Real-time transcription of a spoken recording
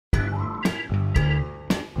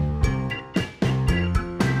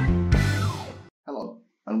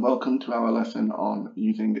and welcome to our lesson on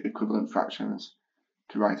using equivalent fractions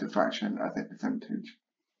to write a fraction as a percentage.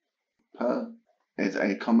 Per is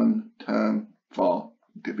a common term for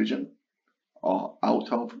division or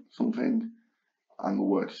out of something, and the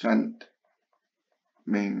word cent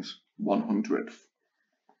means 1/100th.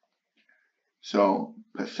 So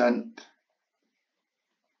percent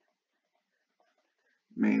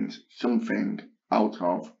means something out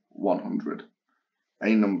of 100,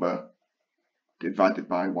 a number divided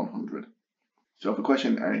by 100. So for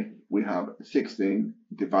question A, we have 16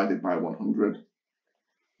 divided by 100,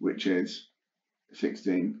 which is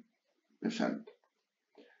 16%.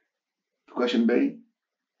 For question B,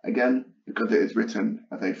 again, because it is written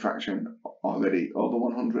as a fraction already over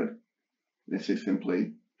 100, this is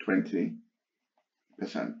simply 20%.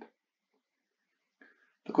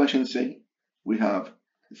 For question C, we have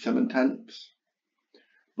 7/10.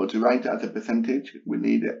 But to write it as a percentage, we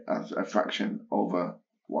need it as a fraction over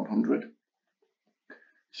 100.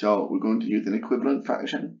 So we're going to use an equivalent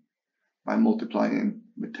fraction by multiplying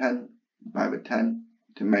the 10 by the 10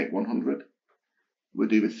 to make 100. We'll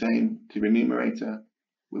do the same to the numerator.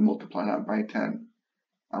 We multiply that by 10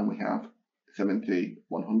 and we have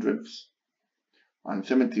 70/100ths. And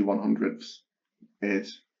 70/100ths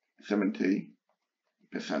is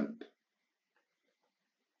 70%.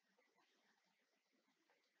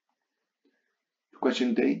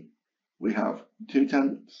 Question D, we have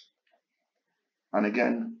 2/10, and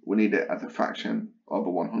again we need it as a fraction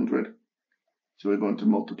over 100, so we're going to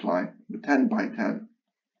multiply the 10 by 10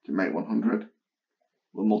 to make 100.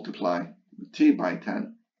 We'll multiply the 2 by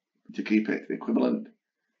 10 to keep it equivalent,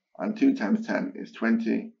 and 2 times 10 is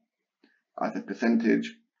 20. As a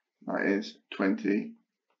percentage, that is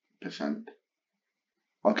 20%.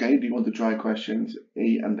 Okay, do you want to try questions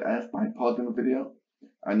E and F by pausing the video,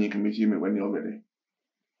 and you can resume it when you're ready.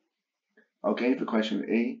 Okay, for question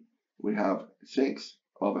E, we have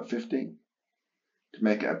 6/50. To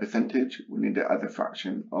make it a percentage, we need it as a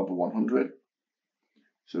fraction over 100.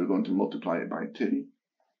 So we're going to multiply it by 2,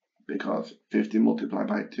 because 50 multiplied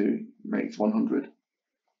by 2 makes 100.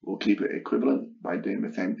 We'll keep it equivalent by doing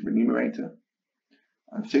the same to the numerator.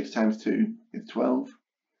 And 6 times 2 is 12.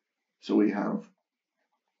 So we have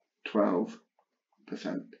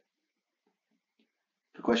 12%.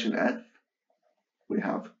 For question F, we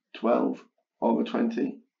have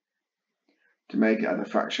 12/20. To make it as a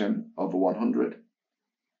fraction over 100,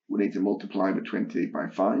 we need to multiply the 20 by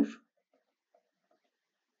 5.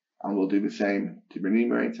 And we'll do the same to the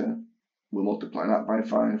numerator. We'll multiply that by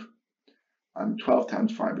 5. And 12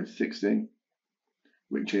 times 5 is 60,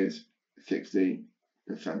 which is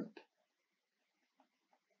 60%.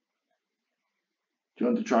 Do you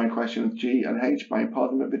want to try questions G and H by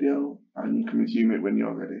pausing the video, and you can resume it when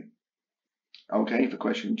you're ready. Okay, for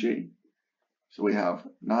question G, so we have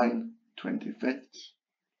 9/25.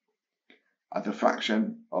 As a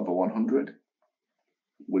fraction over 100,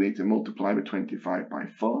 we need to multiply the 25 by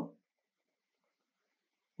 4.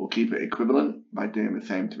 We'll keep it equivalent by doing the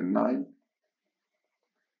same to the 9.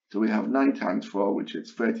 So we have 9 times 4, which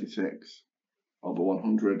is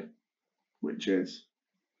 36/100, which is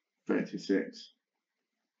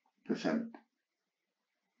 36%.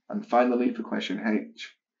 And finally, for question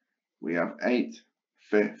H, we have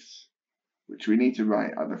 8/5, which we need to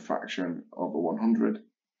write as a fraction over 100.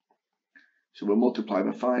 So we'll multiply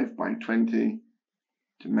the 5 by 20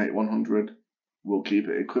 to make 100. We'll keep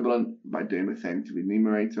it equivalent by doing the same to the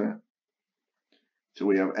numerator. So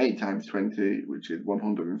we have 8 times 20, which is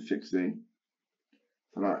 160.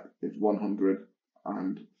 So that is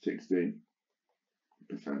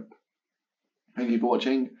 160%. Thank you for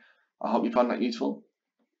watching. I hope you found that useful,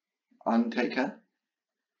 and take care.